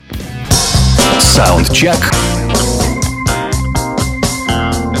Саундчек.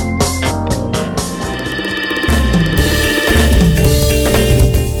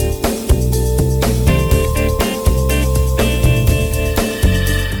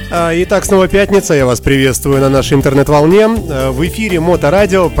 Итак, снова пятница, я вас приветствую на нашей интернет-волне. В эфире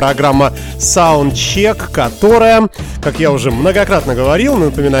Моторадио, программа Саундчек, которая, как я уже многократно говорил,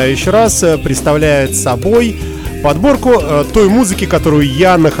 напоминаю еще раз, представляет собой подборку той музыки, которую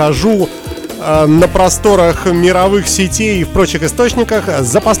я нахожу на просторах мировых сетей и в прочих источниках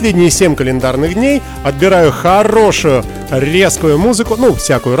за последние 7 календарных дней. Отбираю хорошую, резкую музыку,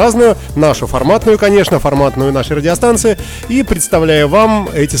 всякую разную, нашу форматную, конечно, форматную нашей радиостанции, и представляю вам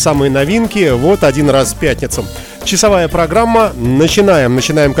эти самые новинки вот один раз в пятницу. Часовая программа.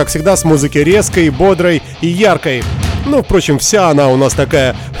 Начинаем, как всегда, с музыки резкой, бодрой и яркой. Впрочем, вся она у нас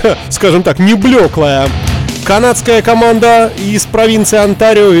такая, скажем так, не блеклая. Канадская команда из провинции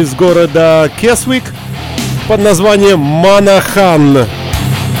Онтарио, из города Кесвик, под названием Manahan.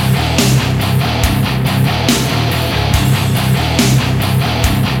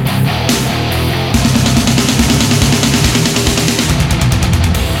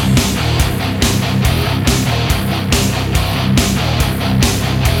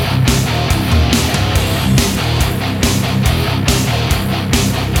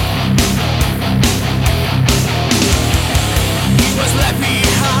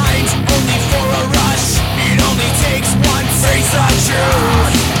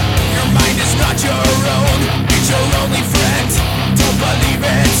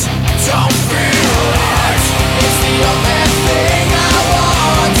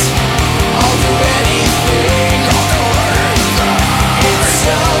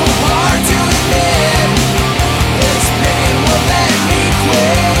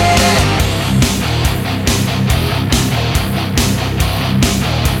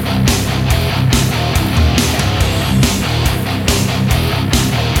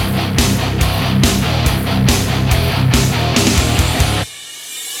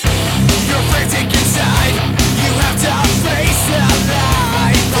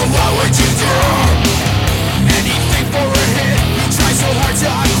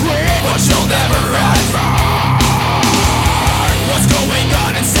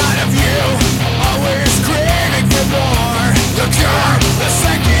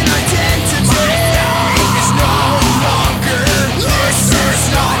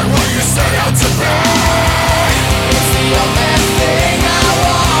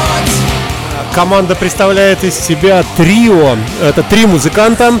 Команда представляет из себя трио. Это 3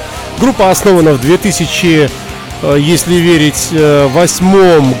 музыканта. Группа основана в 2000, если верить,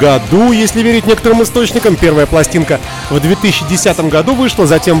 2008 году, если верить некоторым источникам. Первая пластинка в 2010 году вышла,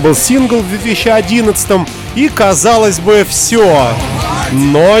 затем был сингл в 2011. И, казалось бы, все.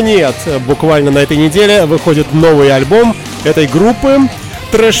 Но нет, буквально на этой неделе выходит новый альбом этой группы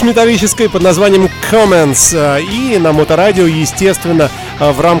трэш-металлической под названием Comments. И на Моторадио, естественно,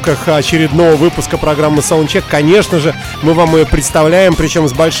 в рамках очередного выпуска программы Soundcheck, конечно же, мы вам ее представляем, причем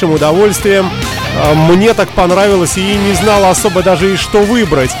с большим удовольствием. Мне так понравилось, и не знал особо даже и что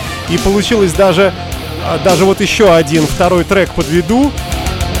выбрать. И получилось даже вот еще один второй трек подведу,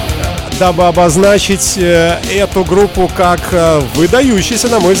 дабы обозначить эту группу как выдающийся,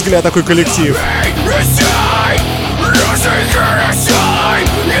 на мой взгляд, такой коллектив.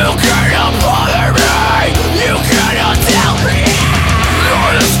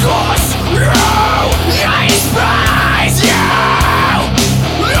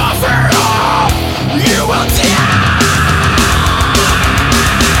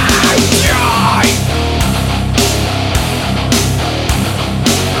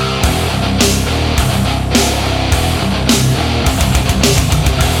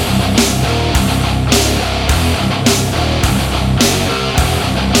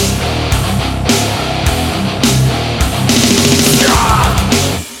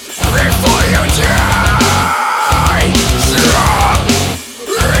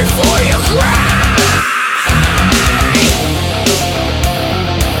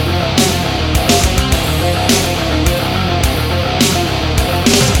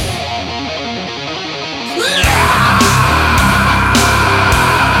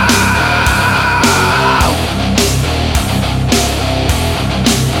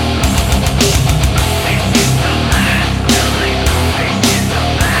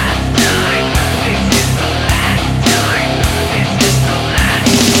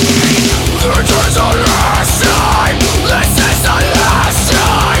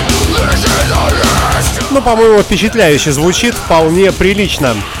 По-моему, впечатляюще звучит, вполне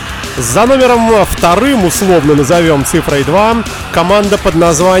прилично. За номером 2, условно назовем цифрой 2, команда под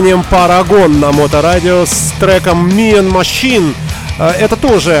названием Paragon на Моторадио с треком Mammon Machine. Это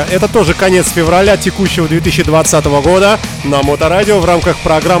тоже конец февраля текущего 2020 года на Моторадио в рамках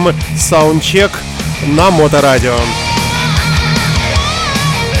программы Саундчек на Моторадио.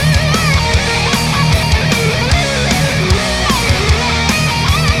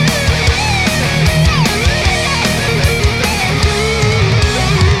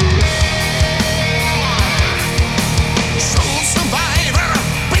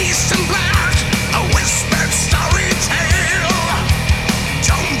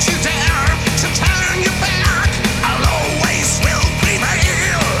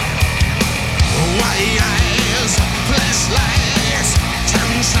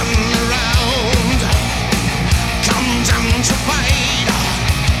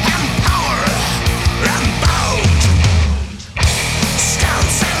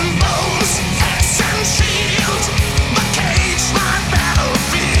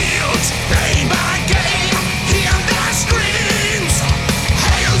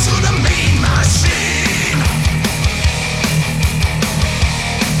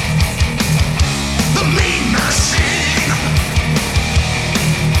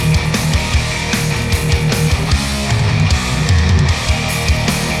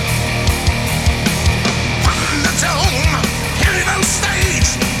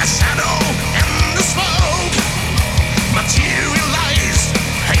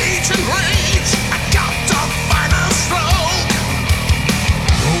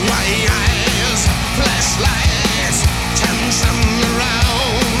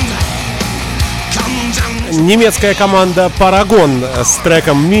 Немецкая команда Paragon с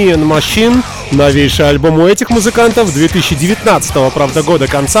треком Mammon Machine. Новейший альбом у этих музыкантов 2019-го, правда, года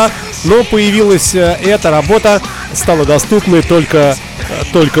конца. Но появилась эта работа, стала доступной только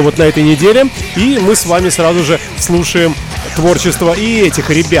вот на этой неделе. И мы с вами сразу же слушаем творчество и этих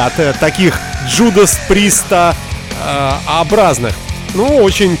ребят, таких Judas Priest образных. Ну,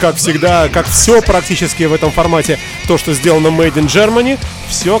 очень, как всегда, как все практически в этом формате, то, что сделано Made in Germany,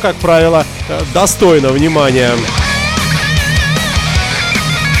 все, как правило, достойно внимания.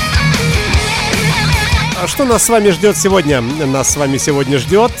 А что нас с вами ждет сегодня? Нас с вами сегодня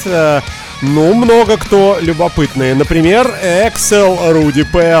ждет, много кто любопытный. Например, Axel Rudi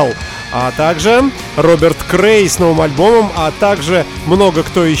Pell, а также Роберт Cray с новым альбомом, а также много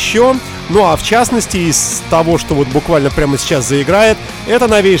кто еще. Ну а в частности, из того, что вот буквально прямо сейчас заиграет, это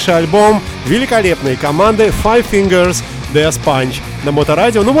новейший альбом великолепной команды Five Fingers Death Punch на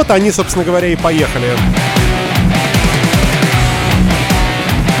Моторадио. Ну вот они, собственно говоря, и поехали.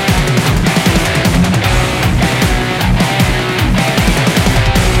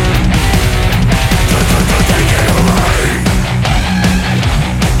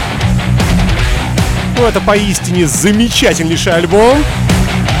 Ну это поистине замечательнейший альбом.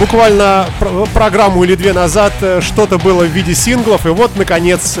 Буквально программу или две назад что-то было в виде синглов, и вот,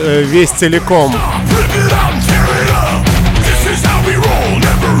 наконец, весь целиком.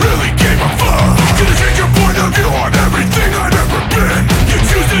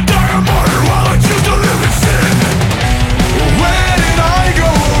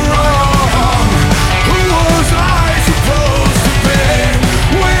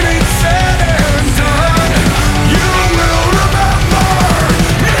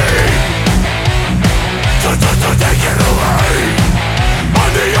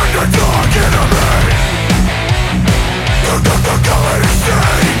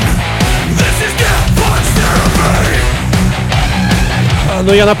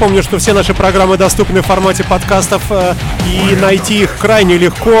 Но я напомню, что все наши программы доступны в формате подкастов, и найти их крайне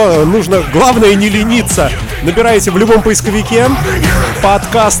легко. Нужно, главное, не лениться. Набирайте в любом поисковике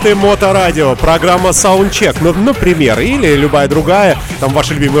подкасты Моторадио, программа Саундчек, например, или любая другая, там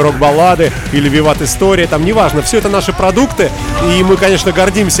ваши любимые рок-баллады или Виват История, там неважно, все это наши продукты, и мы, конечно,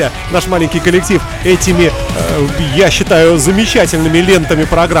 гордимся, наш маленький коллектив, этими, я считаю, замечательными лентами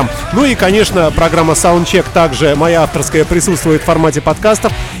программ. Ну и, конечно, программа Саундчек также моя авторская присутствует в формате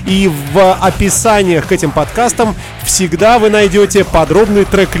подкастов, и в описаниях к этим подкастам всегда вы найдете подробный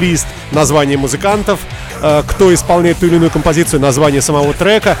трек-лист, название музыкантов, кто исполняет ту или иную композицию, название самого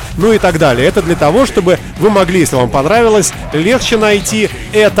трека, ну и так далее. Это для того, чтобы вы могли, если вам понравилось, легче найти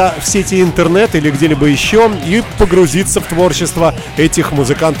это в сети интернет или где-либо еще и погрузиться в творчество этих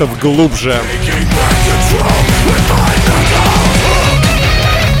музыкантов глубже.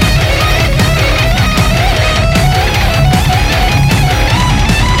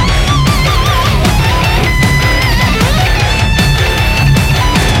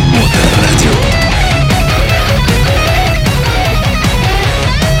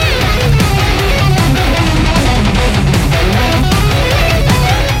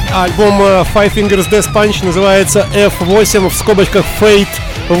 Альбом Five Fingers Death Punch называется F8, в скобочках Fate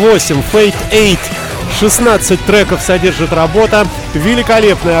 8, Fate 8. 16 треков содержит работа.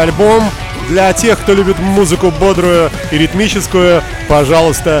 Великолепный альбом. Для тех, кто любит музыку бодрую и ритмическую,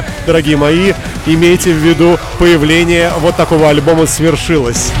 пожалуйста, дорогие мои, имейте в виду, появление вот такого альбома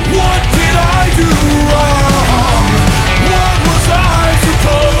свершилось.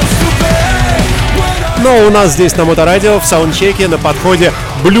 Но у нас здесь на Моторадио в саундчеке на подходе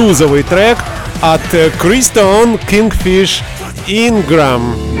блюзовый трек от Christone, Kingfish,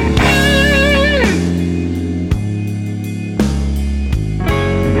 Ingram.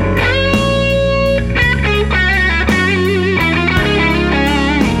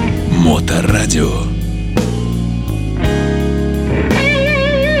 Моторадио.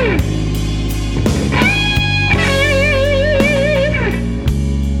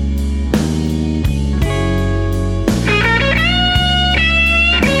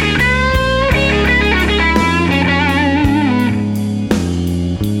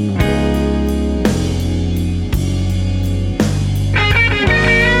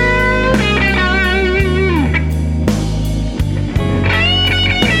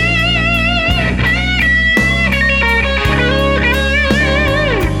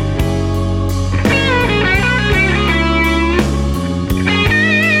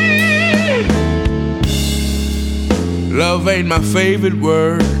 Love ain't my favorite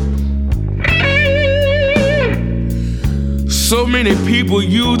word. So many people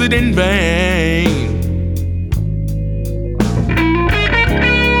use it in vain.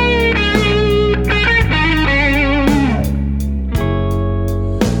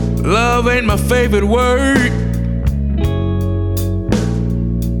 Love ain't my favorite word.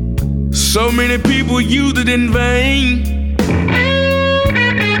 So many people use it in vain.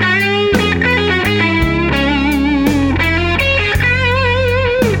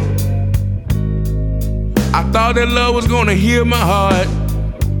 I thought that love was gonna heal my heart,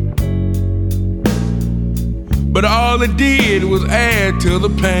 but all it did was add to the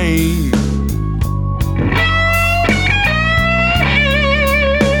pain.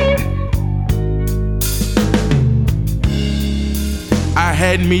 I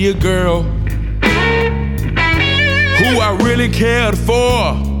had me a girl who I really cared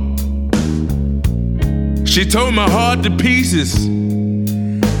for. She tore my heart to pieces,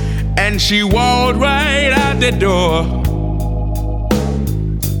 and she walked right out the door.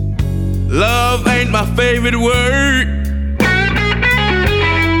 Love ain't my favorite word.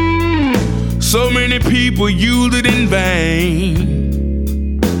 So many people use it in vain.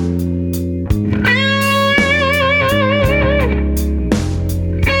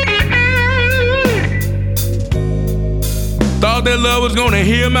 Thought that love was gonna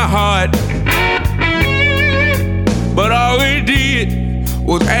heal my heart, but all it did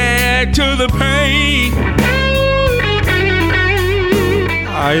was add to the pain.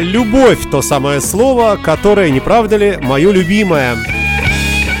 А любовь — то самое слово, которое, не правда ли, мое любимое.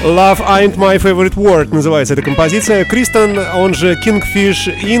 Love ain't my favorite word называется эта композиция. Christone, он же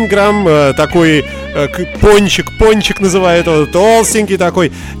Kingfish, Ingram, такой пончик называет его, толстенький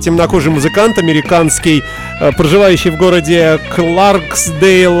такой темнокожий музыкант американский, проживающий в городе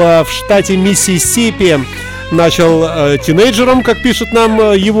Кларксдейл в штате Миссисипи. Начал тинейджером, как пишет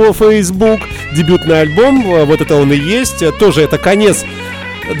нам его Facebook. Дебютный альбом, вот это он и есть. Тоже это конец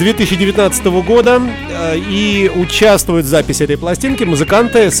 2019 года. И участвуют в записи этой пластинки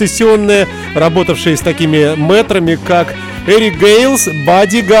музыканты сессионные, работавшие с такими мэтрами, как Эрик Гейлс,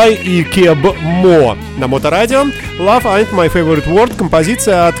 Бадди Гай и Кеб Мо. На Моторадио Love Ain't My Favorite Word,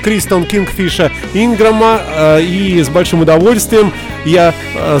 композиция от Christone, Kingfisha, Инграма. И с большим удовольствием я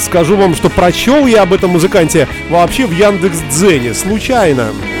скажу вам, что прочел я об этом музыканте вообще в Яндекс.Дзене, случайно.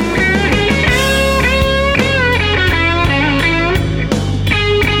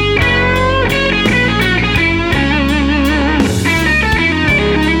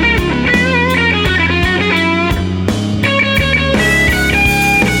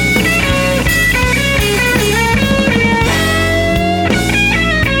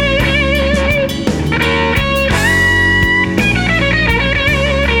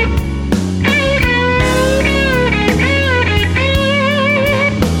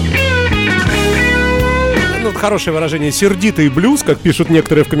 Хорошее выражение «сердитый блюз», как пишут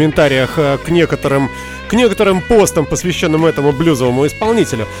некоторые в комментариях к некоторым постам, посвященным этому блюзовому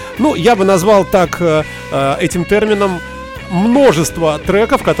исполнителю. Ну, я бы назвал так этим термином множество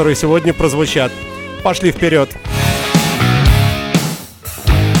треков, которые сегодня прозвучат. Пошли вперед.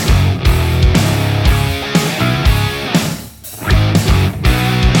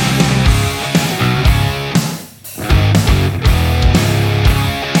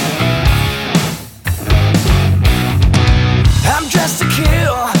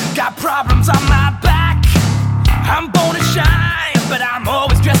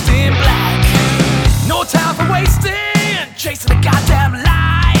 damn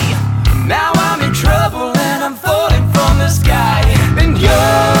lie. Now I'm in trouble and I'm falling from the sky. And your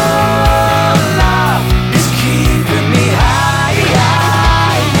love is keeping me high,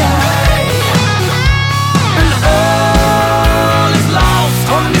 high, high. And all is lost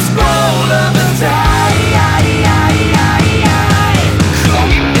on this roll of the tide. Call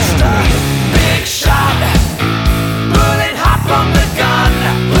me Mr. Big Shot, bullet hot from the gun.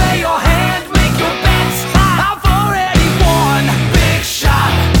 Play your hand, make your bets. I've already won. Big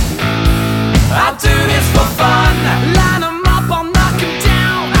shot, I'll do this for fun. Line 'em up, I'll knock 'em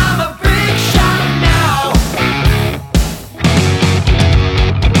down. I'm a big shot now.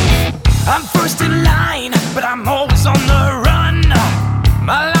 I'm first in line, but I'm always on the run.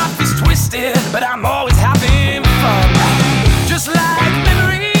 My life is twisted, but I'm always having fun. Just like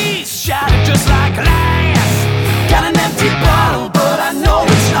memories, shattered just like glass. Got an empty bottle, but I know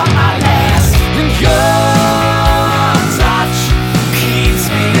it's not my last. And your touch keeps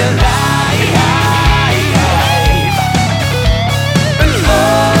me alive. And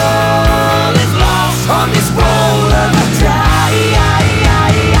all is lost on this roll of the tide.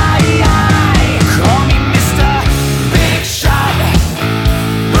 Call me Mr. Big Shot,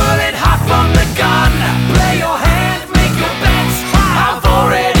 bullet hot from the gun. Play your hand, make your bets. I've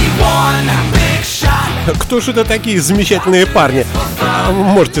already won. Big shot. Кто же это такие замечательные парни?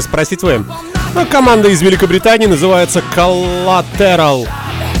 Можете спросить вы. Команда из Великобритании называется Collateral.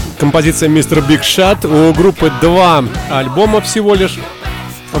 Композиция Mr. Big Shot. У группы 2 альбома всего лишь.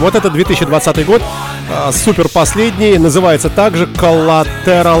 Вот это 2020 год. Супер последний. Называется также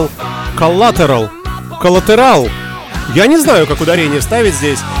Collateral. Collateral. Я не знаю, как ударение ставить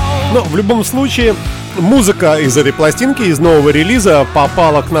здесь. Но в любом случае, музыка из этой пластинки, из нового релиза,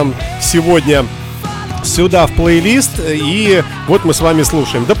 попала к нам сегодня сюда в плейлист. И вот мы с вами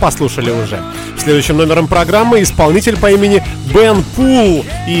слушаем. Да послушали уже. Следующим номером программы исполнитель по имени Poole.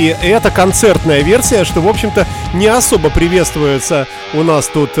 И это концертная версия, что, в общем-то, не особо приветствуется у нас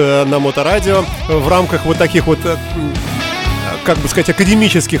тут на Моторадио в рамках вот таких вот, как бы сказать,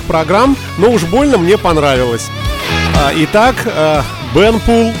 академических программ. Но уж больно мне понравилось. Итак,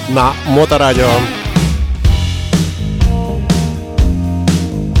 Poole на Моторадио.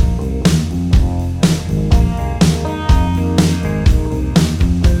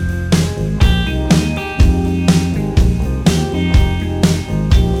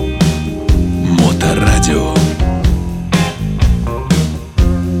 Моторадио.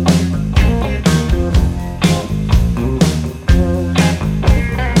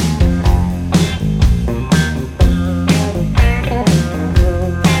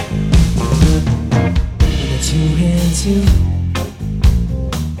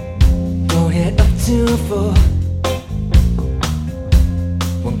 Don't head up too far.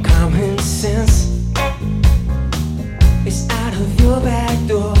 When common sense is out of your back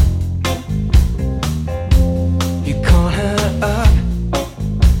door, you call her up,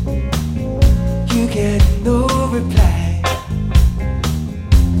 you get no reply.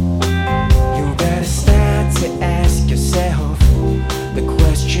 You better start to ask yourself the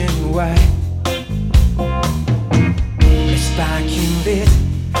question why. Spark you lit,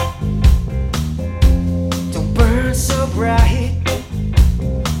 don't burn so bright.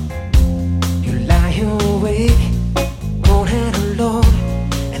 You lie awake, cold and alone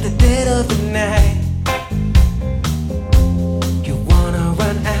at the dead of the night. You wanna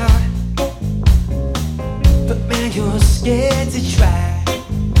run out, but man, you're scared to try.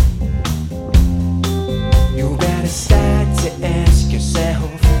 You better start to ask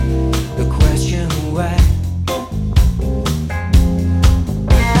yourself the question why.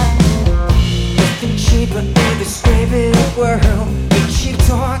 Cheaper in this crazy world, you cheap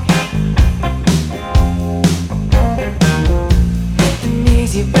talk. Nothing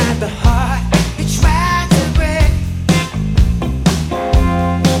easy about the heart you try to break.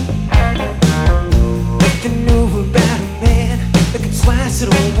 Nothing new about a man, looking twice at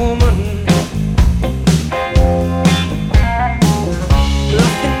a woman.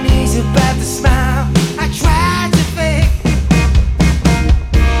 Nothing easy about the smile I tried to fake.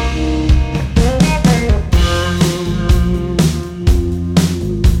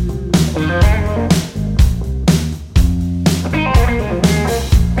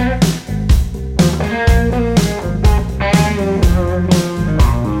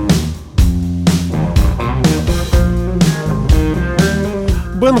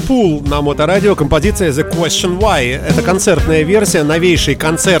 Poole на Моторадио, композиция The Question Why. Это концертная версия, новейший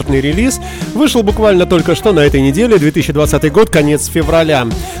концертный релиз. Вышел буквально только что на этой неделе, 2020 год, конец февраля.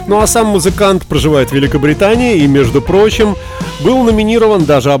 Ну а сам музыкант проживает в Великобритании и, между прочим, был номинирован,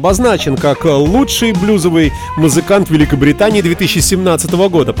 даже обозначен как лучший блюзовый музыкант Великобритании 2017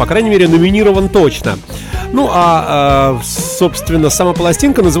 года. По крайней мере, номинирован точно. Ну собственно, сама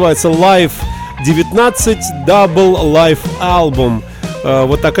пластинка называется Live 19 Double Live Album.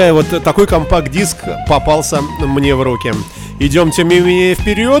 Вот такой компакт-диск попался мне в руки. Идем, тем не менее,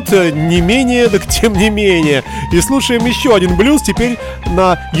 вперед, не менее, так тем не менее. И слушаем еще один блюз, теперь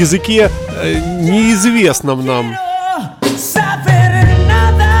на языке неизвестном нам.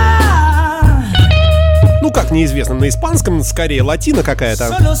 Ну, как неизвестном, на испанском, скорее, латино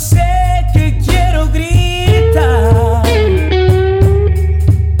какая-то.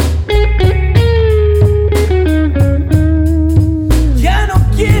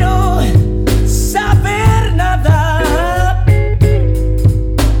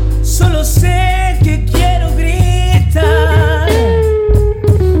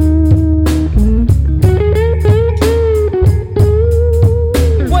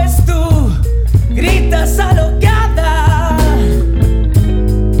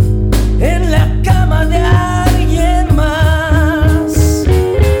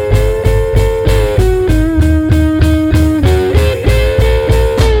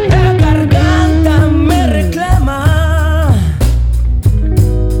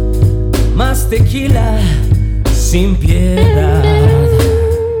 Sin piedad.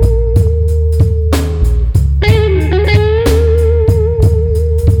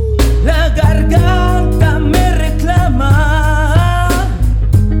 La garganta me reclama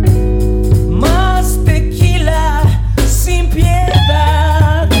más tequila sin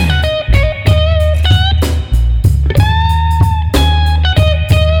piedad.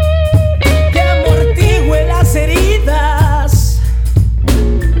 Que amortigüe las heridas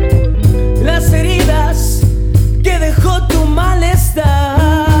que dejó tu malestar.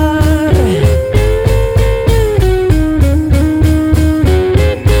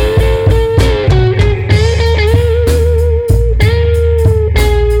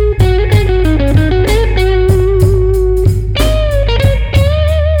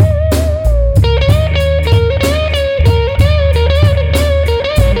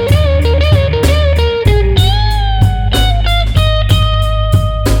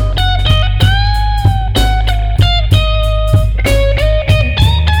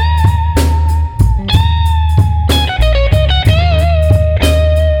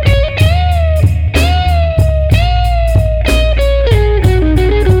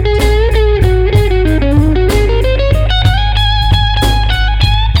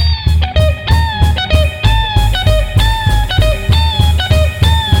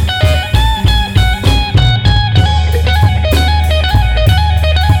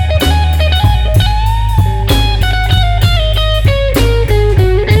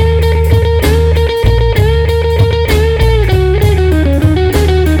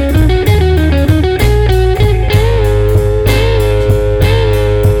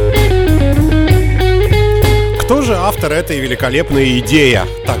 Это великолепная идея,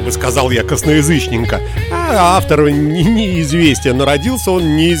 так бы сказал я косноязычненько. А автор неизвестен, но родился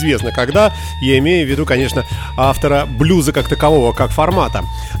он неизвестно когда. Я имею в виду, конечно, автора блюза как такового, как формата.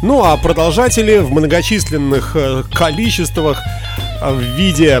 Ну а продолжатели в многочисленных количествах в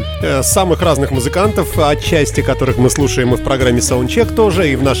виде самых разных музыкантов, отчасти которых мы слушаем и в программе Саундчек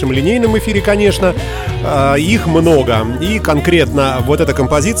тоже, и в нашем линейном эфире, конечно. Их много. И конкретно вот эта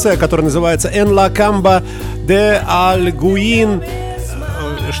композиция, которая называется En la Camba de Alguien,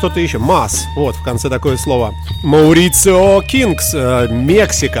 что-то еще, Mas, вот в конце такое слово. Mauricio Kings,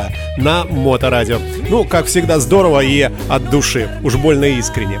 Мексика, на Моторадио. Ну, как всегда, здорово и от души, уж больно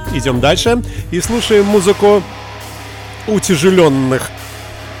искренне. Идем дальше и слушаем музыку утяжеленных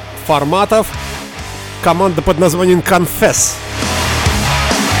форматов. Команда под названием Confess.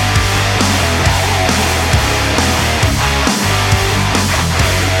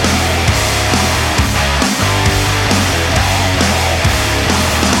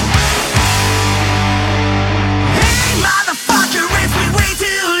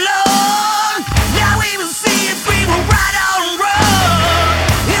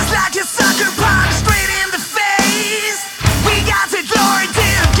 We got to glory to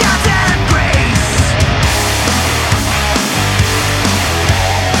goddamn grace.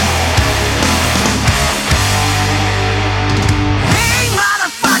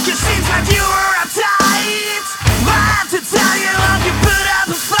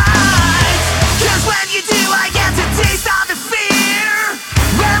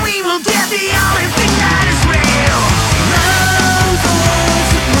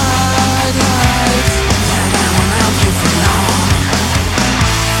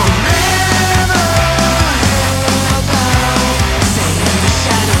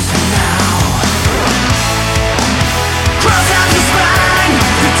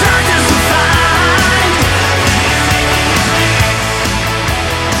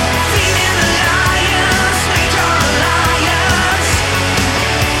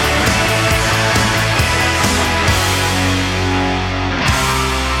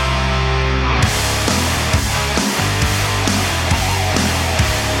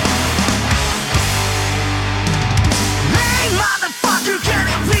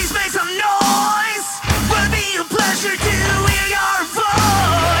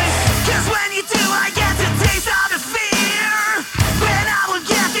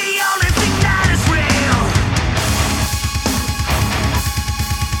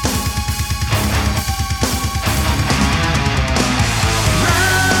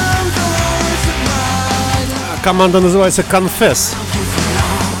 Команда называется Confess.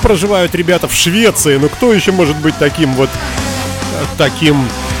 Проживают ребята в Швеции. Ну кто еще может быть таким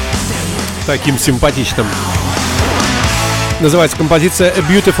симпатичным? Называется композиция A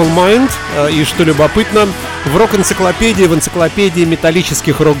Beautiful Mind. И что любопытно, в энциклопедии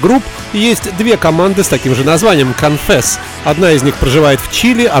металлических рок-групп есть две команды с таким же названием Confess. Одна из них проживает в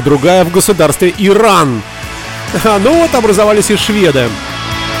Чили, а другая в государстве Иран. Ну вот, образовались и шведы.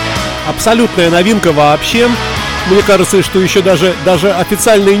 Абсолютная новинка вообще. Мне кажется, что еще даже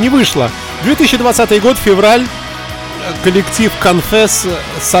официально и не вышло. 2020 год, февраль. Коллектив Confess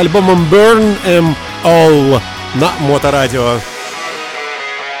с альбомом Burn 'Em All на Моторадио.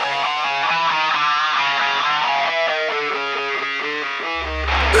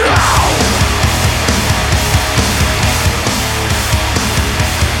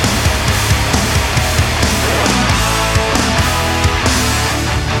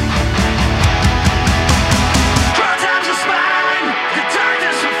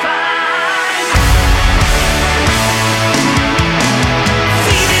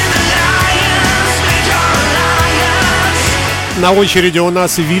 На очереди у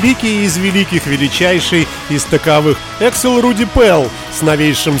нас великий из великих, величайший из таковых Axel Rudi Pell с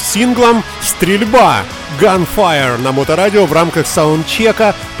новейшим синглом «Стрельба» Gunfire на Моторадио в рамках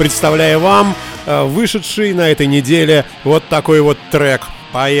Саундчека. Представляю вам вышедший на этой неделе вот такой вот трек.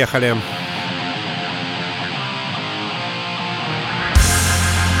 Поехали!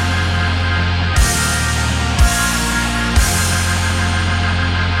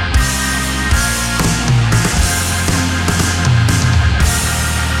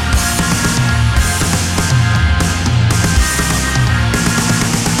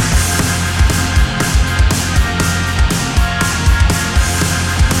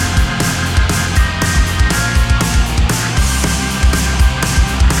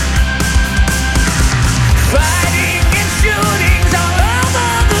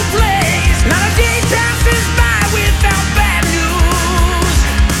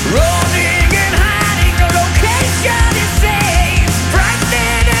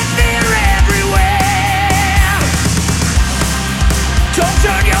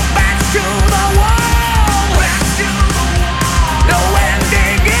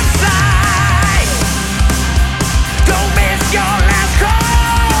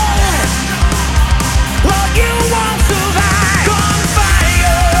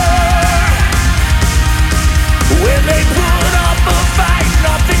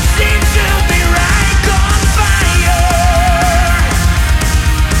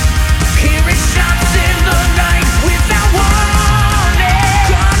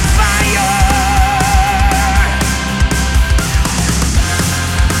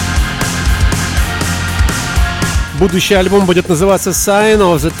 Будущий альбом будет называться Sign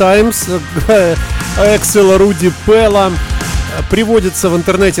of the Times. Axel Rudi Pell. Приводится в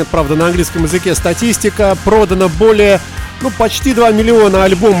интернете, правда, на английском языке статистика. Продано более, почти 2 миллиона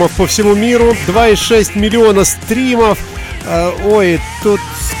альбомов по всему миру. 2,6 миллиона стримов. Ой,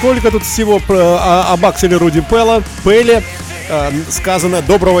 сколько тут всего об Axel Rudi Pell сказано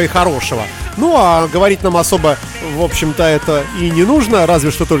доброго и хорошего. Ну, а говорить нам особо, в общем-то, это и не нужно, разве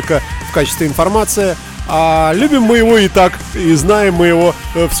что только в качестве информации. А любим мы его и так, и знаем мы его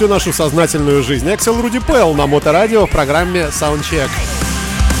всю нашу сознательную жизнь. Axel Rudi Pell на Моторадио в программе Саундчек.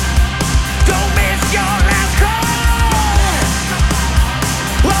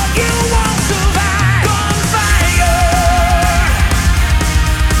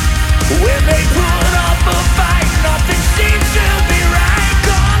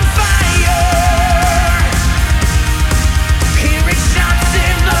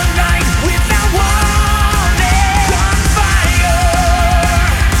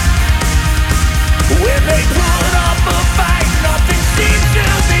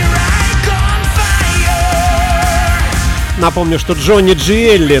 Напомню, что Джонни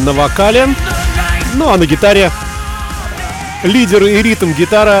Джиэлли на вокале, ну а на гитаре лидер и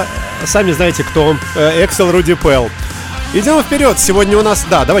ритм-гитара, сами знаете кто, Axel Rudi Pell. Идем вперед, сегодня у нас,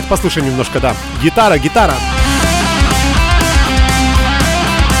 давайте послушаем немножко, гитара.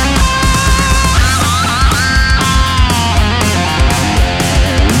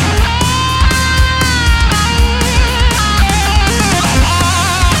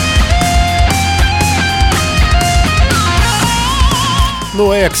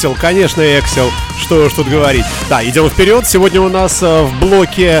 Ну, Axel, конечно, Axel. Что уж тут говорить. Идем вперед. Сегодня у нас в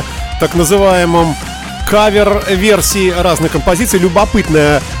блоке так называемом кавер-версии разных композиций.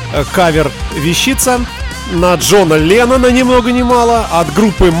 Любопытная кавер-вещица. на Джона Леннона, ни много ни мало, от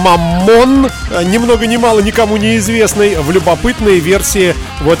группы Mammon, ни много ни мало никому неизвестной, в любопытной версии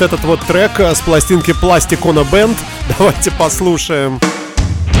вот этот вот трек с пластинки Plastic on a Band. Давайте послушаем.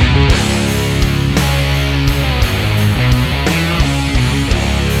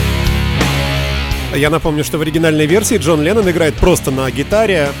 Я напомню, что в оригинальной версии Джон Леннон играет просто на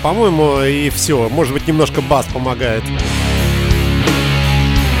гитаре, по-моему, и все. Может быть, немножко бас помогает.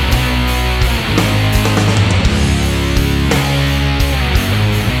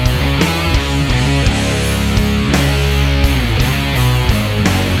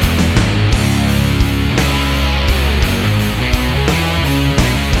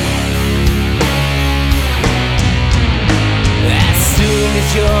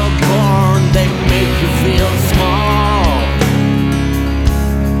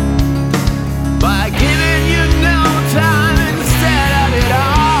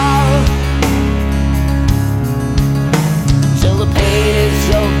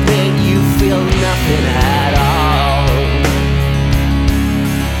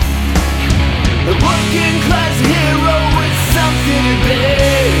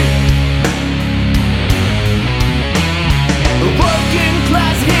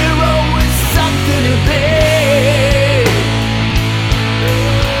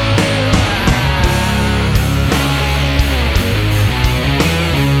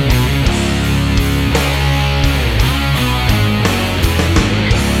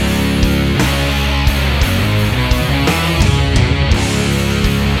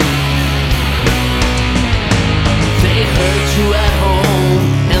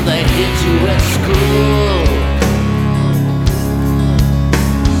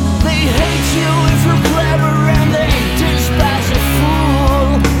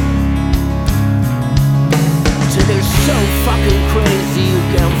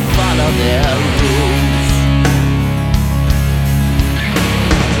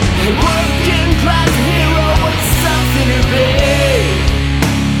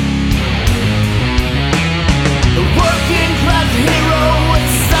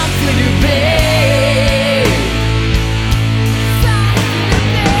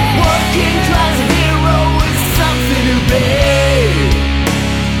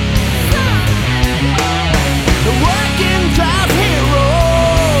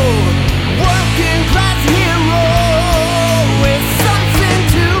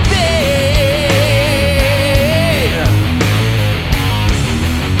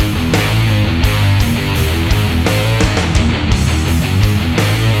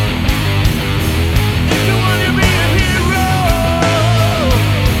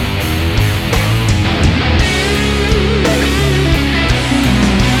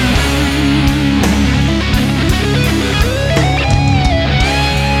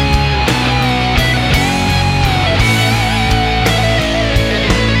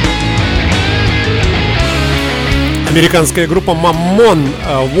 Американская группа Mammon,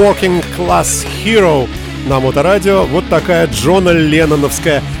 Working Class Hero на Моторадио. Вот такая Джона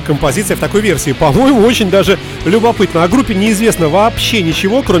Ленноновская композиция в такой версии. По-моему, очень даже любопытно. О группе неизвестно вообще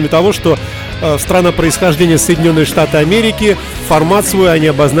ничего, кроме того, что страна происхождения Соединенные Штаты Америки. Формат свой они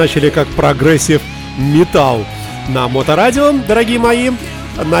обозначили как прогрессив металл. На Моторадио, дорогие мои,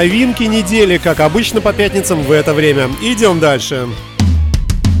 новинки недели, как обычно по пятницам в это время. Идем дальше.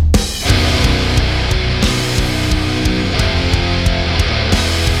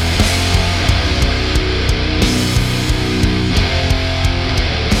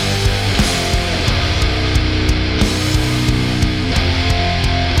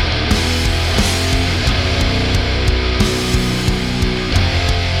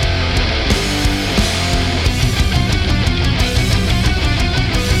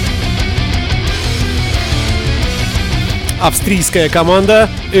 Австрийская команда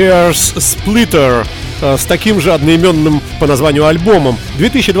EarthSplitter с таким же одноименным по названию альбомом.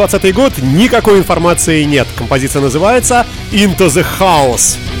 2020 год, никакой информации нет. Композиция называется Into the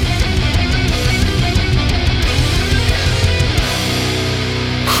House.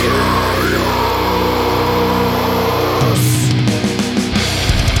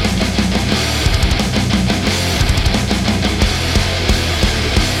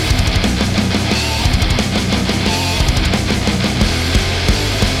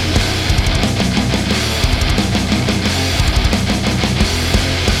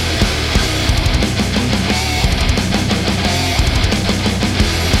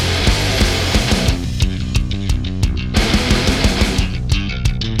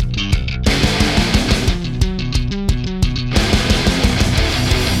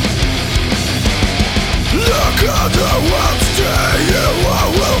 Look at the one day you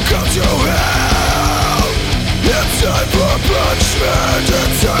will come to hell. time for punishment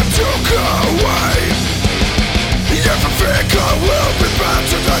and time to go away. If I think I will be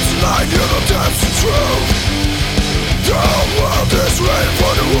better, that's a lie, you know that's the truth. The world is ready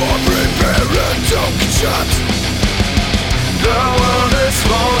for the war, prepare and don't get shot. The world is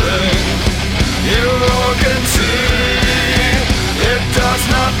falling, you all can see. It does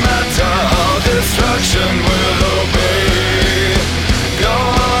not matter how destruction will obey. Go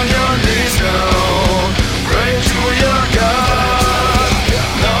on your knees now, pray to your God.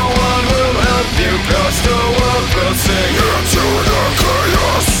 No one will help you, cause the world will sing into the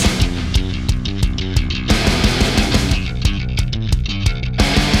chaos.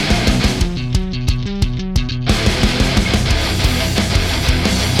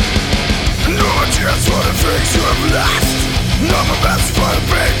 No chance for the things you have lost. No more best for the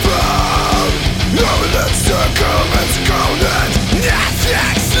people. No evidence to come and to go and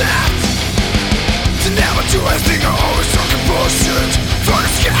nothing's left. To never do anything, I always talking bullshit. Fuck a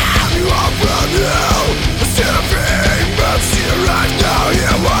scam, you are brand new. Instead of being bad, see it right now.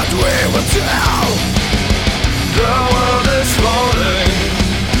 Yeah, what we will tell. The world is falling,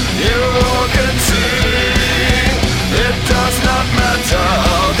 you all can see. It does not matter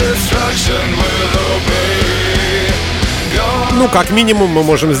how destruction will obey. Ну, как минимум, мы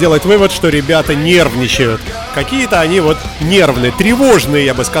можем сделать вывод, что ребята нервничают. Какие-то они вот нервные, тревожные,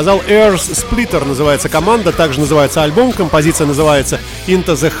 я бы сказал. EarthSplitter называется команда, также называется альбом, композиция называется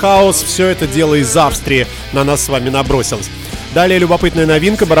Into the House. Все это дело из Австрии на нас с вами набросилось. Далее любопытная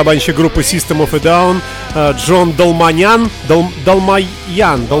новинка, барабанщик группы System of a Down Джон Долмаян,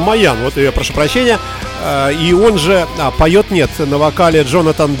 вот я прошу прощения. И он же поет, нет, на вокале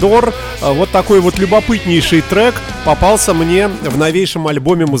Джонатан Dorr. Вот такой вот любопытнейший трек попался мне в новейшем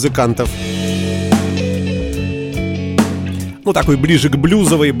альбоме музыкантов. Ну, такой ближе к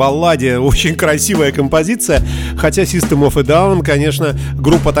блюзовой балладе. Очень красивая композиция. Хотя System of a Down, конечно,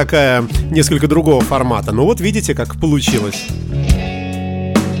 группа такая несколько другого формата. Но вот видите, как получилось.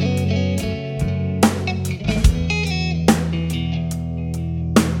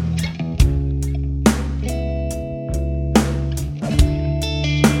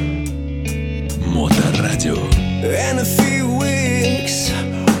 Моторадио. In a few weeks,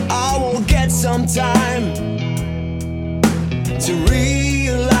 I will get some time to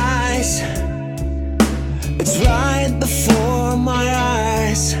realize it's right before my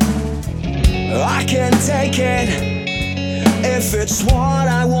eyes. I can't take it if it's what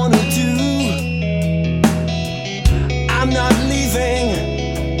I wanna do. I'm not leaving,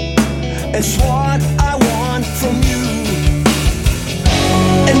 it's what I want from you.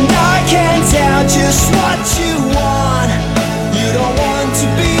 And I can't tell just what you want. You don't want to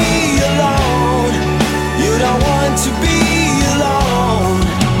be alone. You don't want to be alone.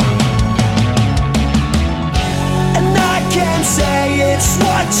 And I can't say it's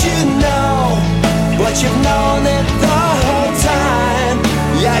what you know, but you've known it the whole time.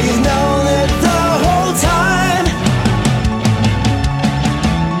 Yeah, you've known it the whole time.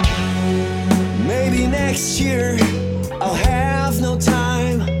 Maybe next year I'll have no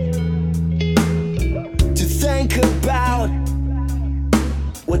time to think about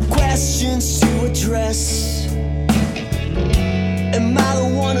what questions to address. And I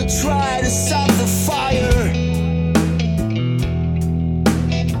don't wanna try to stop the fire.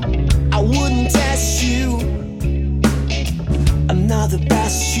 I wouldn't test you, I'm not the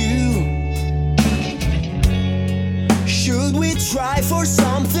best you. Should we try for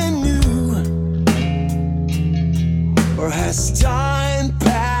something new? Or has time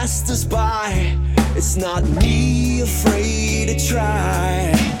passed us by? It's not me afraid to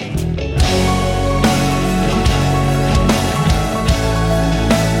try.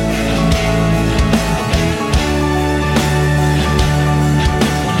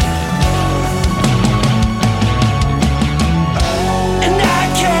 And I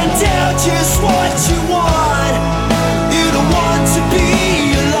can't tell just what you want. You don't want to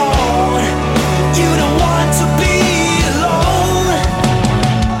be alone. You don't want to be alone.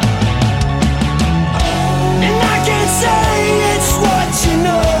 And I can't say it's what you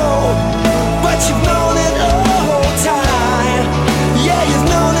know, but you've known it the whole time. Yeah, you've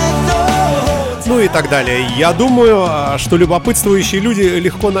known it the whole time. Ну и так далее. Я думаю, что любопытствующие люди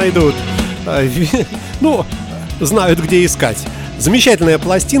легко найдут, ну, знают, где искать. Замечательная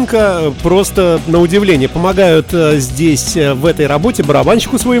пластинка, просто на удивление. Помогают здесь, в этой работе,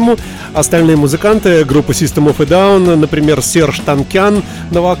 барабанщику своему остальные музыканты группы System of a Down, например, Серж Танкян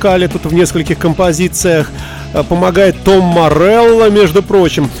на вокале тут в нескольких композициях. Помогает Том Морелло, между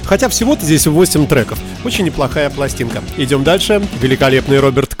прочим. Хотя всего-то здесь 8 треков. Очень неплохая пластинка. Идем дальше. Великолепный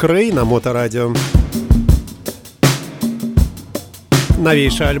Роберт Крэй на Моторадио.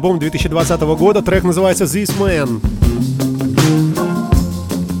 новейший альбом 2020 года. Трек называется This Man.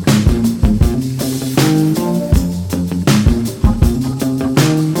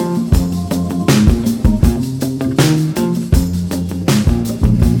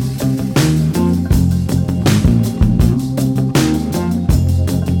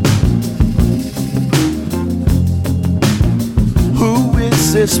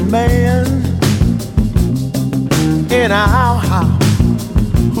 This man in our house,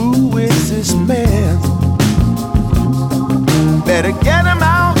 who is this man? Better get him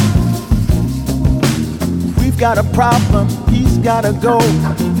out. We've got a problem, he's gotta go.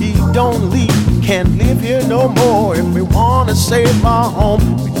 If he don't leave, can't live here no more. If we wanna save our home,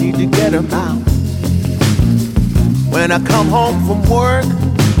 we need to get him out. When I come home from work,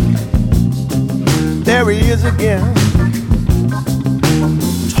 there he is again.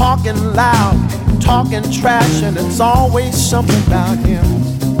 Talking loud, talking trash, and it's always something about him.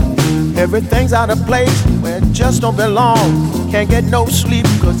 Everything's out of place where it just don't belong. Can't get no sleep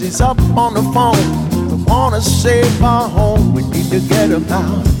cause he's up on the phone. We wanna save our home, we need to get him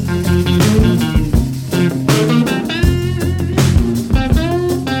out.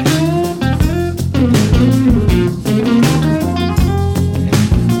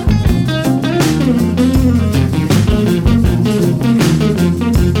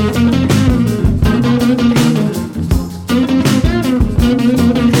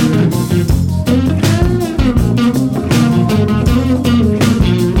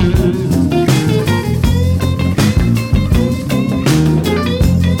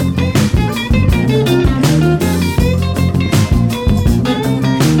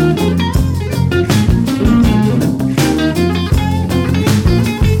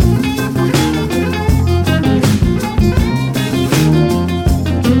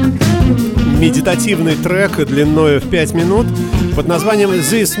 Медитативный трек длиной в 5 минут под названием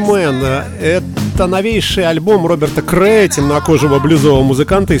This Man. Это новейший альбом Роберта Крэя, темнокожего блюзового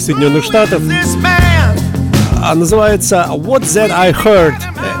музыканта из Соединенных Штатов. Называется What That I Heard.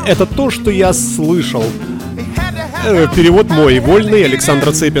 Это то, что я слышал. Перевод мой, вольный,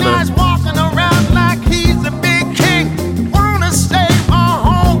 Александра Цыпина.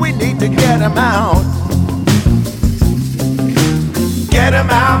 Get him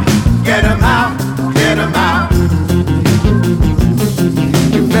out, get him out, get him out.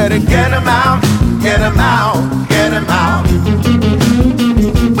 You better get him out, get him out, get him out.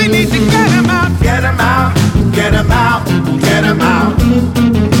 We need to get him out, get him out, get him out, get him out.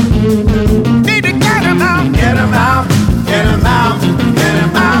 Need to get him out, get him out, get him out, get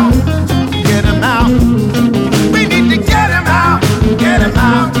him out, get him out. We need to get him out, get him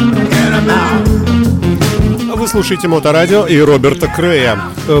out, get him out. Вы слушаете Моторадио и Роберта Крэя.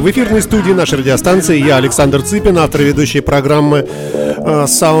 В эфирной студии нашей радиостанции я, Александр Цыпин, автор и ведущей программы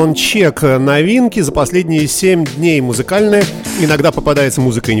Саундчеке. Новинки за последние 7 дней музыкальные. Иногда попадается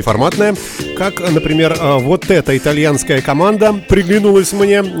музыка и неформатная. Как, например, вот эта итальянская команда приглянулась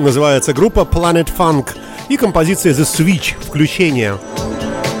мне. Называется группа Planet Funk. И композиция The Switch, включение.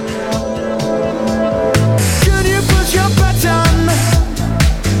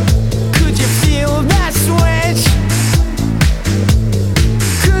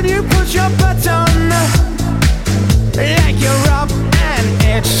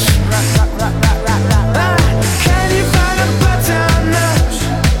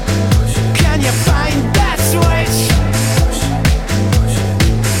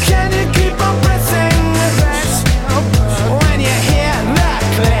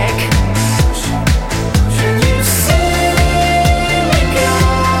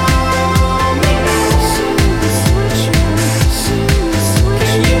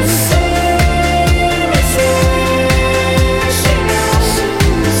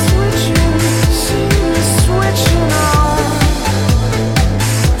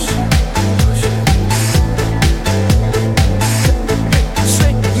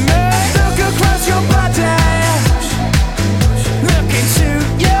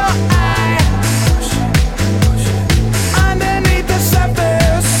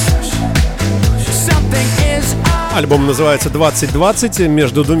 Альбом называется 2020,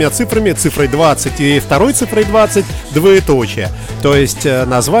 между двумя цифрами, цифрой 20 и второй цифрой 20, двоеточие. То есть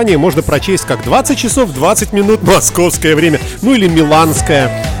название можно прочесть как 20 часов 20 минут московское время, ну или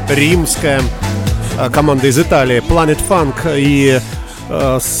миланское, римское. Команда из Италии, Planet Funk. И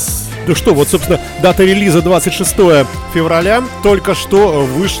ну что, вот, собственно, дата релиза 26 февраля только что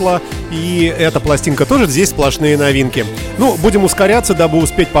вышла. И эта пластинка тоже, здесь сплошные новинки. Ну, будем ускоряться, дабы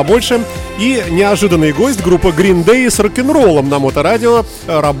успеть побольше. И неожиданный гость, группа Green Day с рок-н-роллом на Моторадио.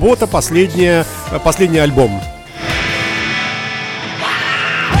 Работа, последний альбом.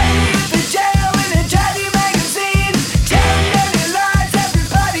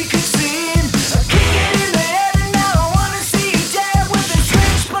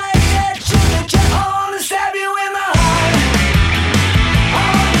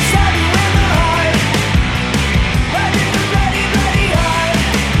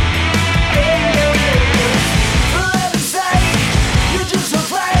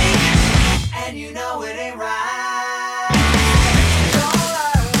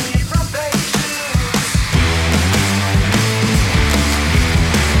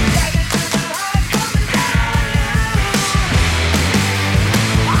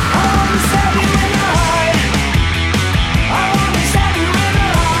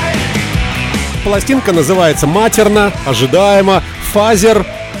 Пластинка называется матерно, ожидаемо «Father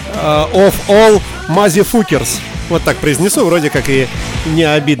of All Motherfuckers». Вот так произнесу, вроде как и не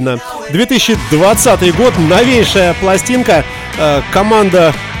обидно. 2020 год, новейшая пластинка.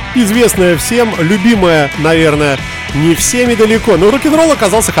 Команда известная всем, любимая, наверное, не всеми далеко. Но рок-н-ролл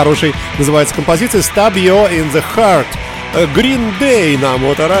оказался хороший. Называется композиция «Stab You in the Heart». Green Day на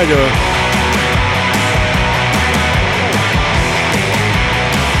Моторадио.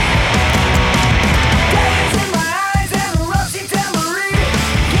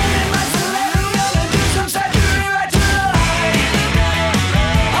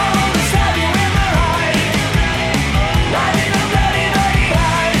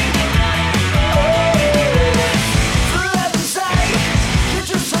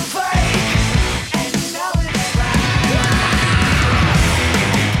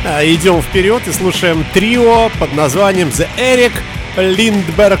 Идем вперед и слушаем трио под названием The Eric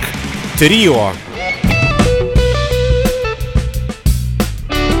Lindberg Trio.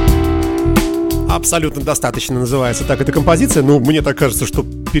 Абсолютно достаточно называется так эта композиция. Ну, мне так кажется, что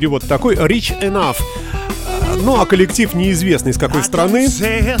перевод такой: Rich Enough. Ну, а коллектив неизвестный из какой страны.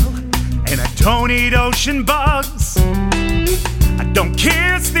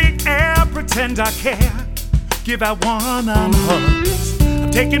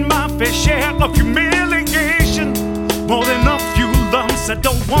 Taking my fair share of humiliation, more than a few lumps. I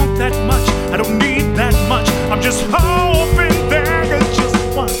don't want that much, I don't need that much. I'm just hoping that just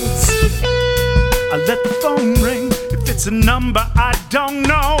once I let the phone ring. If it's a number I don't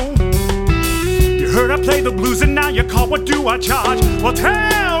know. You heard I play the blues and now you call, what do I charge? Well,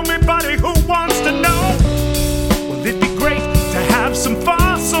 tell me, buddy, who wants to know? Well, it'd be great to have some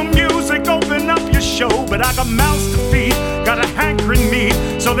fun, some music, open up your show. But I got mouths to feed, got a hankering need,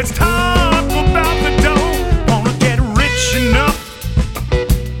 so let's talk about the dough. Wanna get rich enough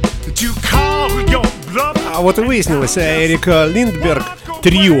to call your bluff. А вот и выяснилось, Эрик Линдберг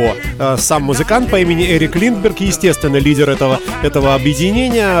Трио. Сам музыкант по имени Эрик Линдберг, естественно, лидер этого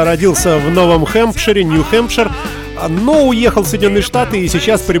объединения, родился в Новом Хэмпшире, Нью-Хэмпшир, но уехал в Соединенные Штаты и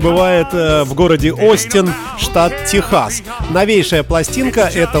сейчас пребывает в городе Остин, штат Техас. Новейшая пластинка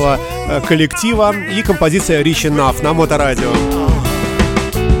этого коллектива и композиция Rich Enough на Моторадио.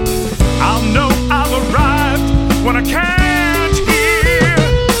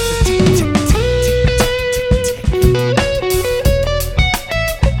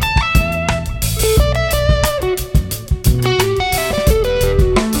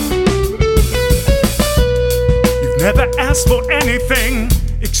 Never asked for anything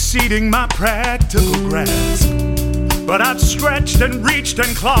exceeding my practical grasp, but I've stretched and reached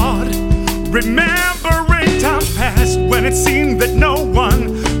and clawed, remembering times past when it seemed that no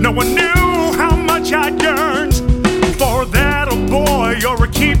one knew how much I'd yearned for that, oh boy, or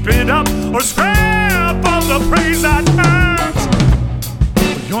keep it up or scrap all the praise I'd earned.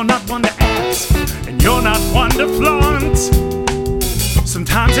 But you're not one to ask, and you're not one to flaunt.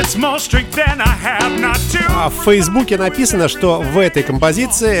 А в Фейсбуке написано, что в этой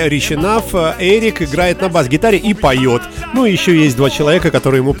композиции Rich Enough Эрик играет на бас-гитаре и поет. Ну и еще есть два человека,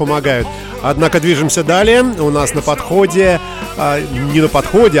 которые ему помогают. Однако движемся далее. У нас на подходе, не на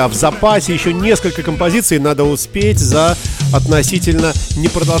подходе, а в запасе еще несколько композиций. Надо успеть за относительно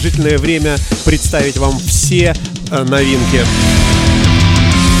непродолжительное время представить вам все новинки.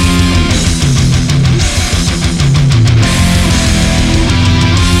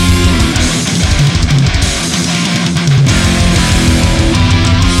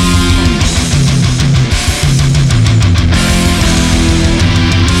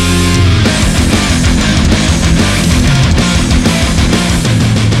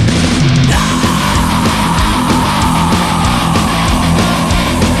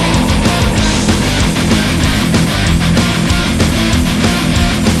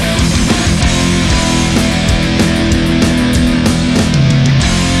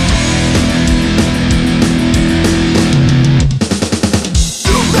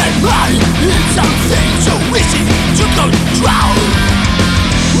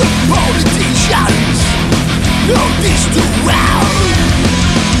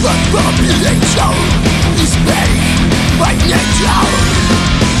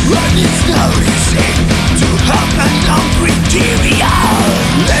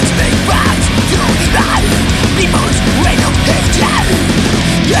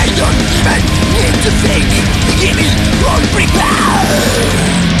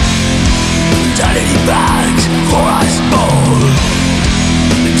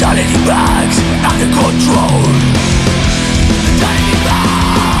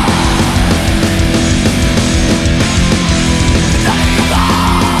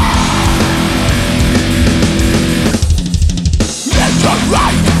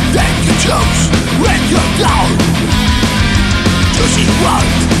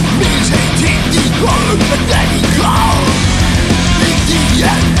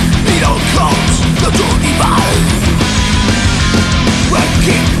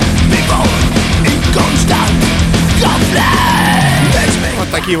 Вот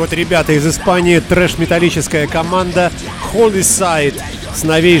такие вот ребята из Испании, трэш-металлическая команда Holycide с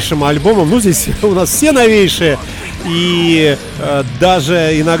новейшим альбомом. Ну, здесь у нас все новейшие. И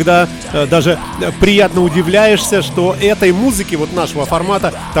даже иногда даже приятно удивляешься, что этой музыки вот нашего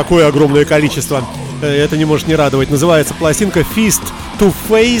формата такое огромное количество. Это не может не радовать. Называется пластинка Fist to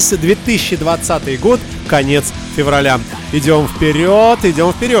Face, 2020 год, конец февраля. Идем вперед,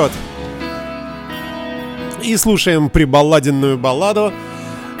 идем вперед. И слушаем прибалладенную балладу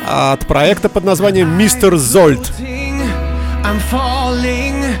от проекта под названием Mr. Zsolt. I'm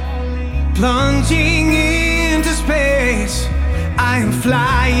falling, plunging into space. I am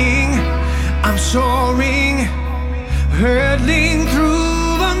flying, I'm soaring, hurtling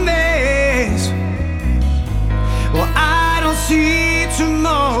through the maze. Well, I don't see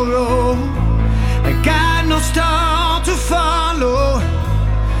tomorrow, I got no star to follow.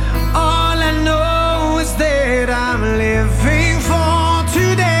 All I know is that I'm living for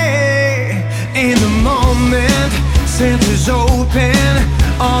today. In the moment, centers open,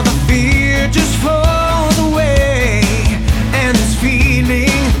 all the fear just falls away. And this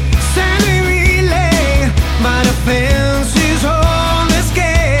feeling, sadly relaying, my defense is all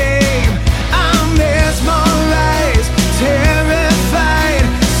escape. I'm mesmerized, terrified,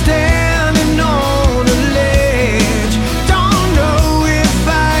 standing on a ledge. Don't know if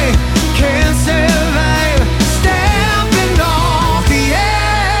I can survive, stepping off the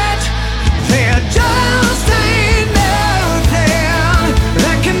edge. There just ain't nothing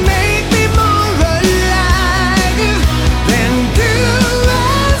that can make me more alive than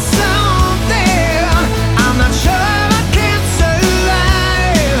doing something I'm not sure I can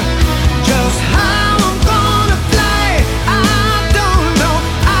survive. Just how I'm gonna fly, I don't know.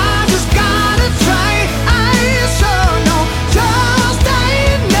 I just gotta try. I sure know just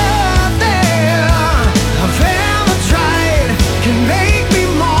ain't nothing I've ever tried can make me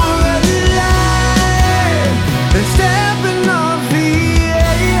more alive than stepping off the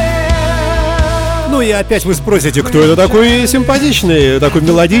edge. Ну и опять вы спросите, кто это такой симпатичный, такой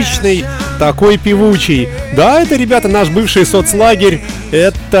мелодичный, такой певучий. Да, это, ребята, наш бывший соцлагерь,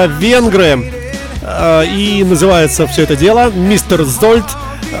 это венгры. И называется все это дело Mr. Zsolt.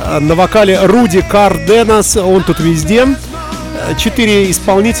 На вокале Руди Карденас, он тут везде. 4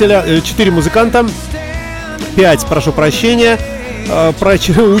 исполнителя, 4 музыканта, 5, прошу прощения,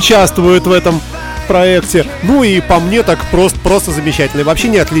 участвуют в этом проекте. Ну и по мне так просто замечательно. Вообще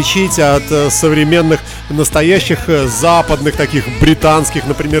не отличить от современных, настоящих западных, таких британских,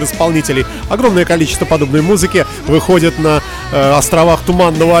 например, исполнителей. Огромное количество подобной музыки выходит на островах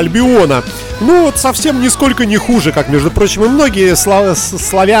Туманного Альбиона. Ну вот совсем нисколько не хуже, как, между прочим, и многие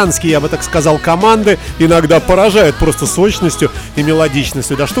славянские, я бы так сказал, команды иногда поражают просто сочностью и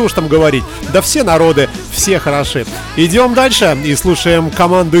мелодичностью. Да что уж там говорить. Да все народы, все хороши. Идем дальше и слушаем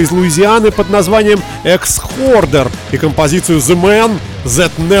команду из Луизианы под названием Exhorder и композицию The Man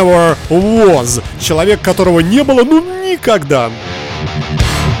That Never Was. Человек, которого не было, ну, никогда.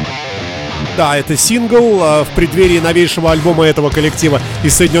 Да, это сингл в преддверии новейшего альбома этого коллектива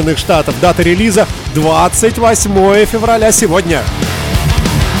из Соединенных Штатов. Дата релиза 28 февраля сегодня.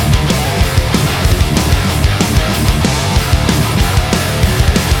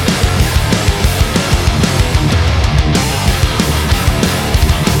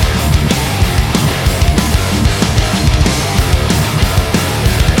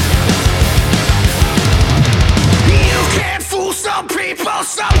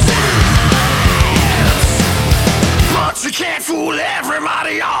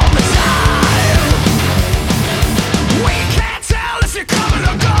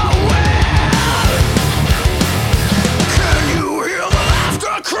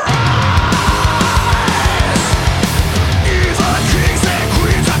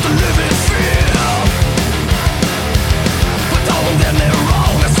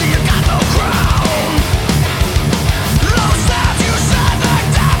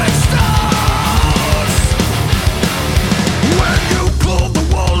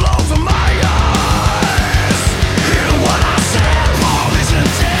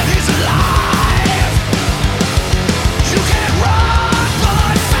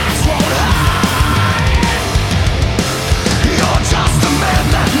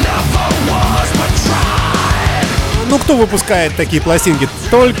 Кто выпускает такие пластинки?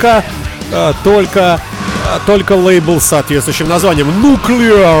 Только лейбл с соответствующим названием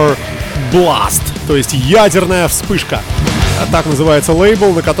Nuclear Blast. то есть ядерная вспышка. Так называется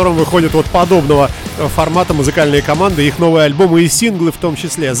лейбл, на котором выходят вот подобного формата музыкальные команды, их новые альбомы и синглы в том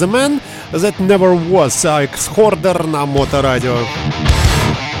числе. The Man That Never Was, Exhorder на Моторадио.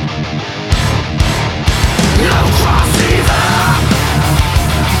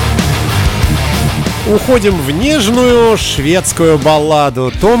 Уходим в нежную шведскую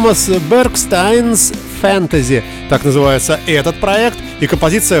балладу. Томас Bergsten's Fantasy, так называется этот проект, и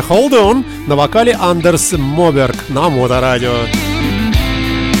композиция Hold On на вокале Андерс Moberg на Моторадио.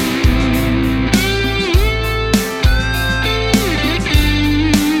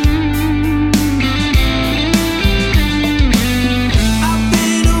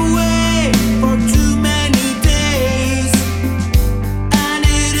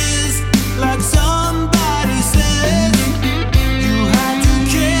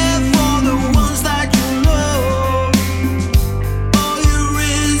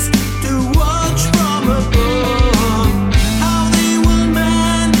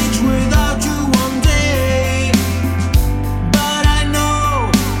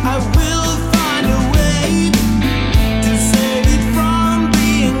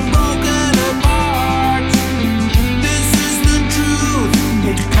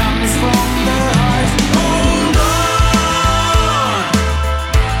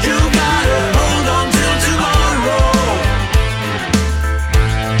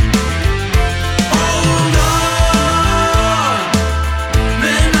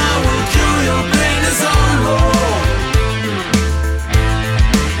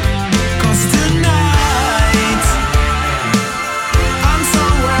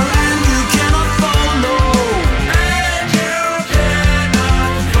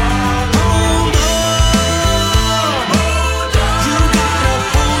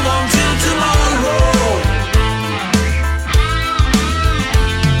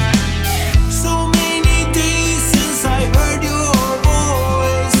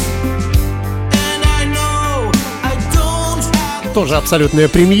 Тоже абсолютная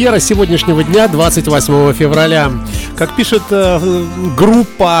премьера сегодняшнего дня, 28 февраля. Как пишет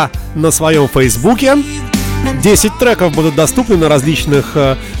группа на своем фейсбуке, 10 треков будут доступны на различных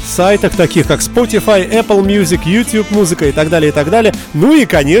сайтах, таких как Spotify, Apple Music, YouTube музыка и так далее, и так далее. Ну и,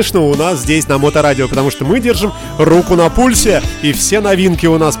 конечно, у нас здесь на Моторадио, потому что мы держим руку на пульсе, и все новинки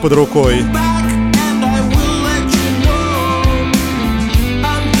у нас под рукой.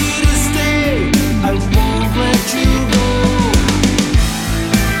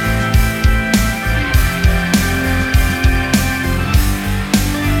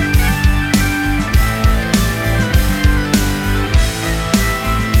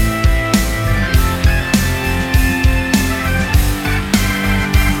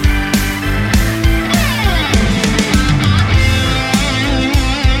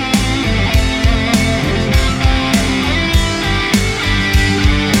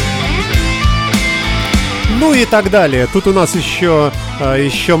 Ну и так далее. Тут у нас еще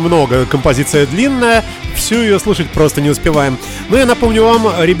много. Композиция длинная. Всю ее слушать просто не успеваем. Но я напомню вам,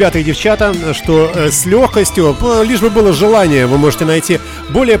 ребята и девчата, что с легкостью, лишь бы было желание, вы можете найти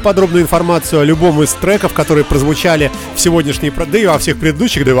более подробную информацию о любом из треков, которые прозвучали в сегодняшней, да и во всех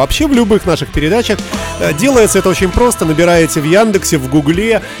предыдущих, да и вообще в любых наших передачах. Делается это очень просто. Набираете в Яндексе, в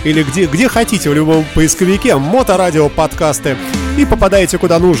Гугле или где хотите, в любом поисковике Моторадио подкасты и попадаете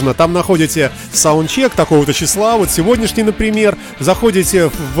куда нужно. Там находите саундчек такого-то числа, вот сегодняшний, например. Заходите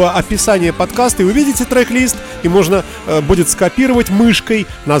в описание подкаста и увидите трек-лист, и можно будет скопировать мышкой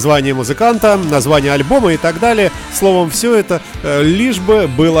название музыканта, название альбома и так далее. Словом, все это лишь бы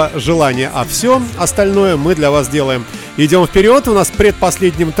было желание, а все остальное мы для вас делаем. Идем вперед, у нас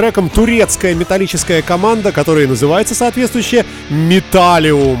предпоследним треком турецкая металлическая команда, которая называется соответствующе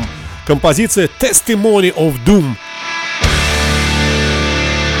Metalium. Композиция Testimony of Doom.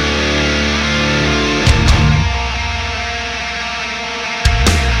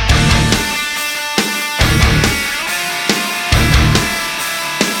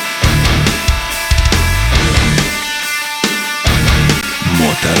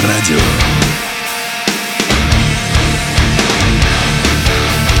 Моторадио.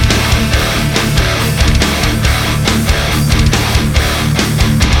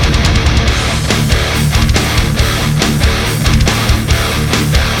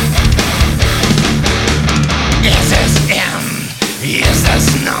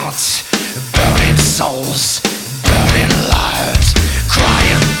 Souls, burning lives,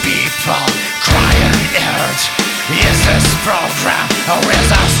 crying people, crying earth. Is this program or is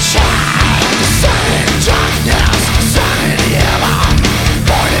this child? Sun in darkness, sun in heaven.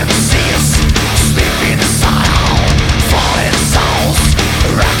 Boiling seas, sleeping sound, falling souls,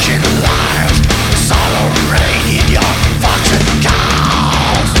 wrecking lives.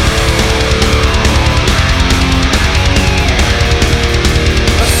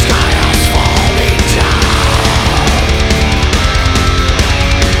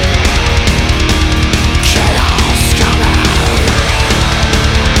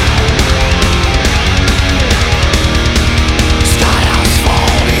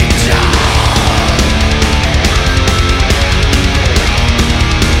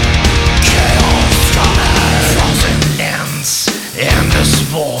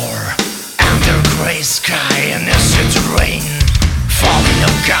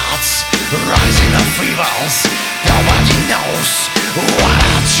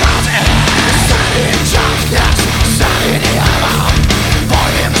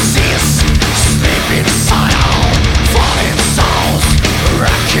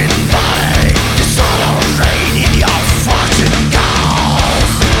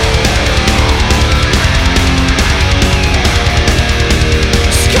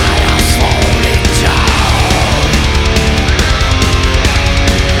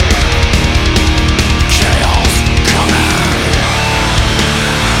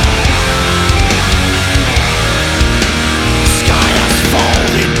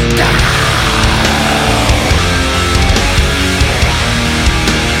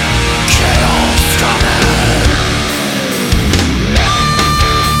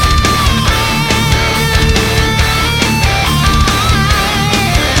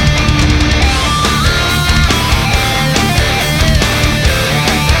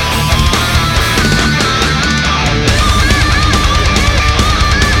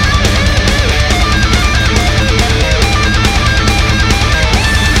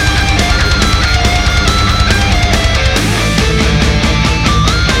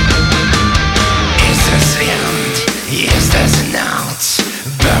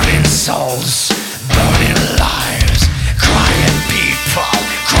 souls, burning lives, crying people,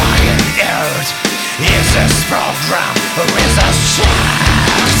 crying earth. Is this program or is this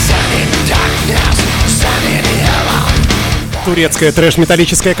child? Stand in darkness, stand in hell. Турецкая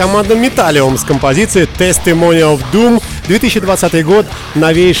трэш-металлическая команда Metalium с композицией Testimony of Doom, 2020 год,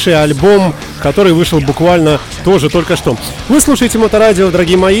 новейший альбом, который вышел буквально тоже только что. Вы слушаете Моторадио,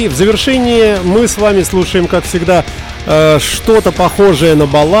 дорогие мои. В завершении мы с вами слушаем, как всегда, что-то похожее на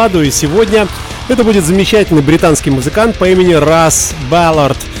балладу. И сегодня это будет замечательный британский музыкант по имени Russ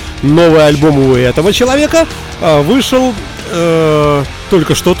Ballard. Новый альбом у этого человека вышел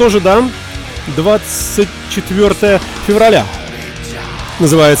только что тоже, да, 24 февраля.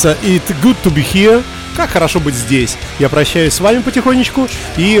 Называется It's Good to Be Here. Как хорошо быть здесь. Я прощаюсь с вами потихонечку.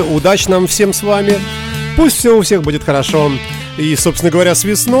 И удачи нам всем с вами. Пусть все у всех будет хорошо. И, собственно говоря, с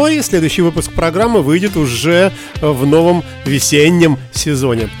весной следующий выпуск программы выйдет уже в новом весеннем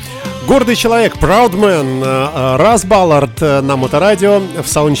сезоне. Гордый человек, Proud Man, Russ Ballard на Моторадио в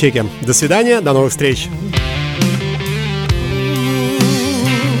Саундчеке. До свидания, до новых встреч.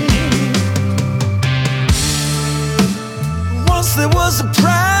 There was a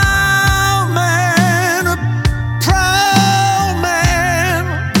proud man,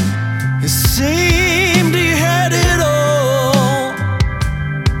 it seemed he had it all,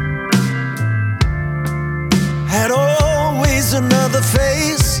 had always another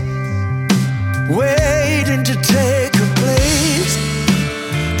face waiting to take a place,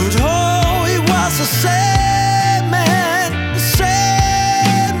 but oh, he was the same man,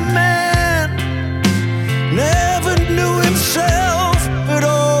 never knew himself at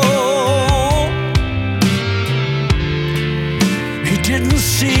all. He didn't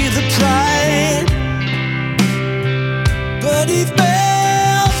see the pride, but he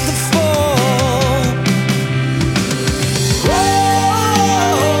felt the fall. Oh,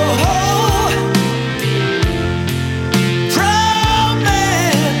 proud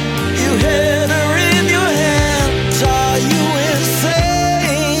man, you had her in your hands. Are you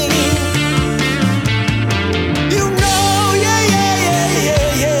insane? You know, yeah,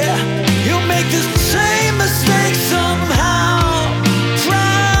 you make the same mistake somehow.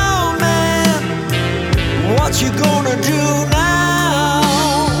 Proud man, what you gonna do now?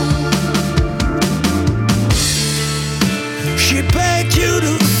 She begged you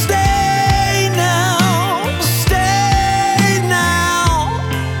to stay now, stay now.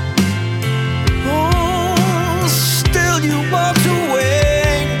 Oh, still you walked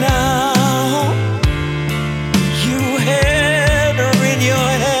away now. You had her in your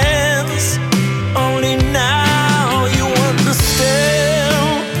hands, only now you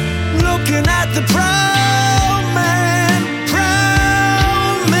understand. Looking at the proud man,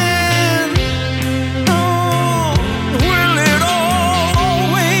 oh, will it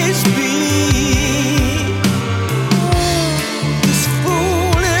always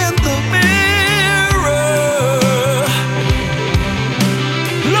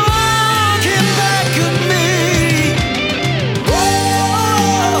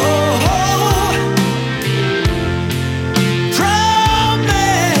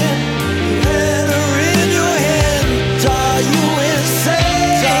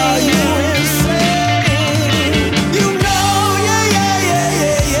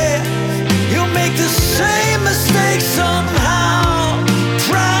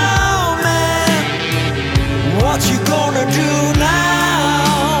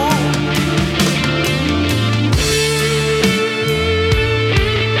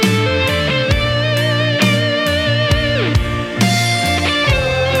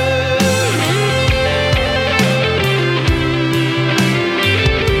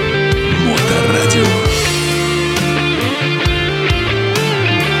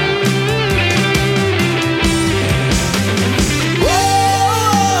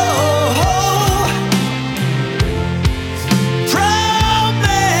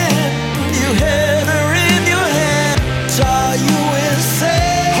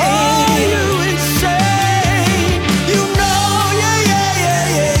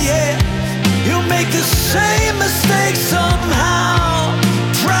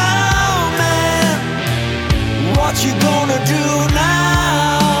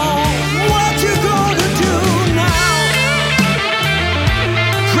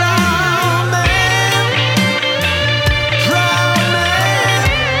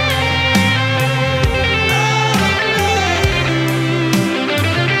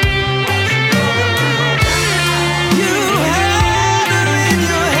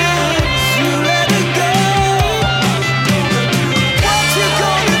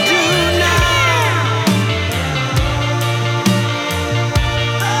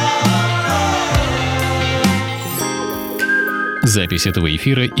Запись этого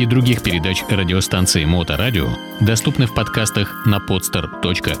эфира и других передач радиостанции Моторадио доступны в подкастах на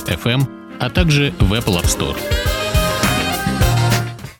podster.fm, а также в Apple App Store.